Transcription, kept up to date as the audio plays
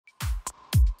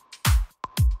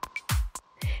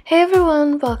Hey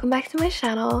everyone, welcome back to my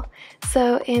channel.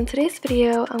 So in today's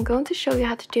video, I'm going to show you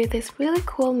how to do this really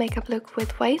cool makeup look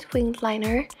with white winged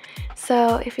liner.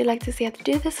 So if you'd like to see how to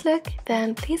do this look,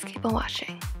 then please keep on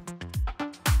watching.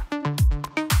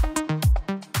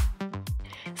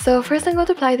 So first I'm going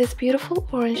to apply this beautiful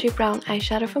orangey brown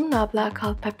eyeshadow from Nabla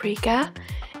called Paprika,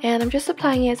 and I'm just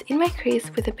applying it in my crease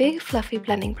with a big fluffy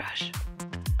blending brush.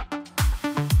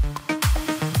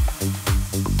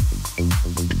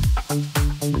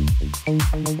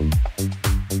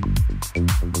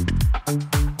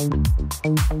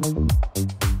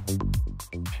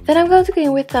 Then I'm going to go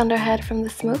in with Thunderhead from the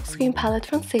Smoke Screen palette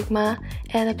from Sigma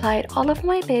and apply it all over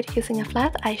my lid using a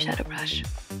flat eyeshadow brush.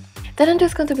 Then I'm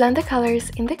just going to blend the colors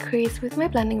in the crease with my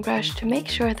blending brush to make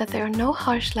sure that there are no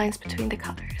harsh lines between the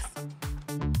colors.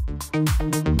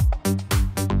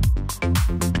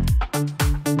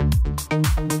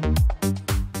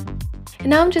 And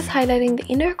now I'm just highlighting the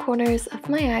inner corners of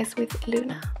my eyes with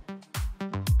Lunar.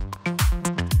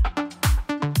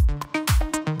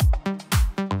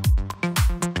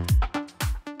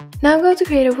 Now I'm going to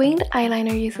create a winged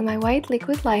eyeliner using my white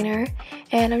liquid liner,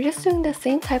 and I'm just doing the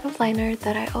same type of liner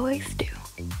that I always do.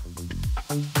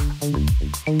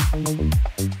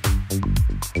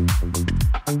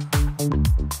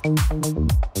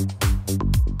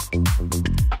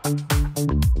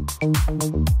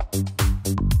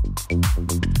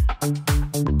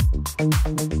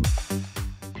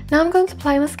 Now I'm going to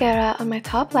apply mascara on my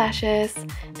top lashes,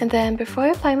 and then before I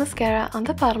apply mascara on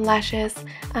the bottom lashes,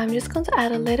 I'm just going to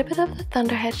add a little bit of the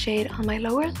Thunderhead shade on my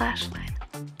lower lash line.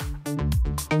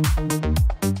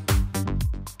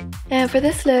 And for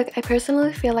this look, I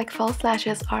personally feel like false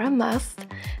lashes are a must,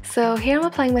 so here I'm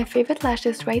applying my favorite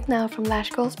lashes right now from Lash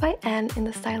Goals by N in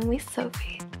the style Miss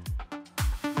Sophie.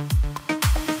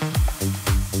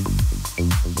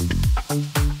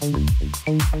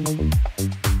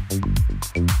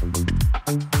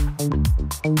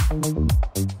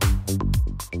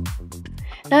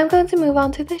 Now I'm going to move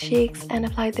on to the cheeks and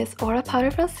apply this Aura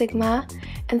powder from Sigma,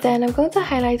 and then I'm going to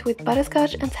highlight with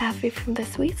Butterscotch and Taffy from the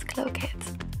Sweets Glow Kit.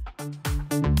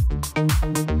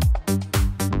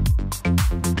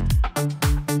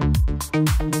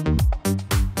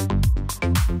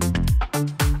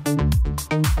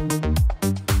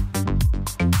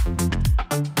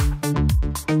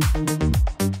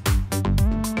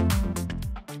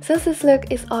 Since this look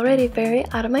is already very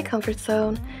out of my comfort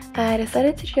zone, I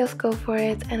decided to just go for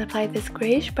it and apply this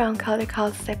grayish brown color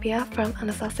called Sepia from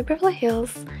Anastasia Beverly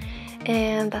Hills.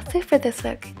 And that's it for this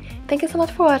look. Thank you so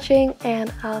much for watching,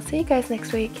 and I'll see you guys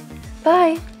next week.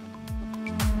 Bye!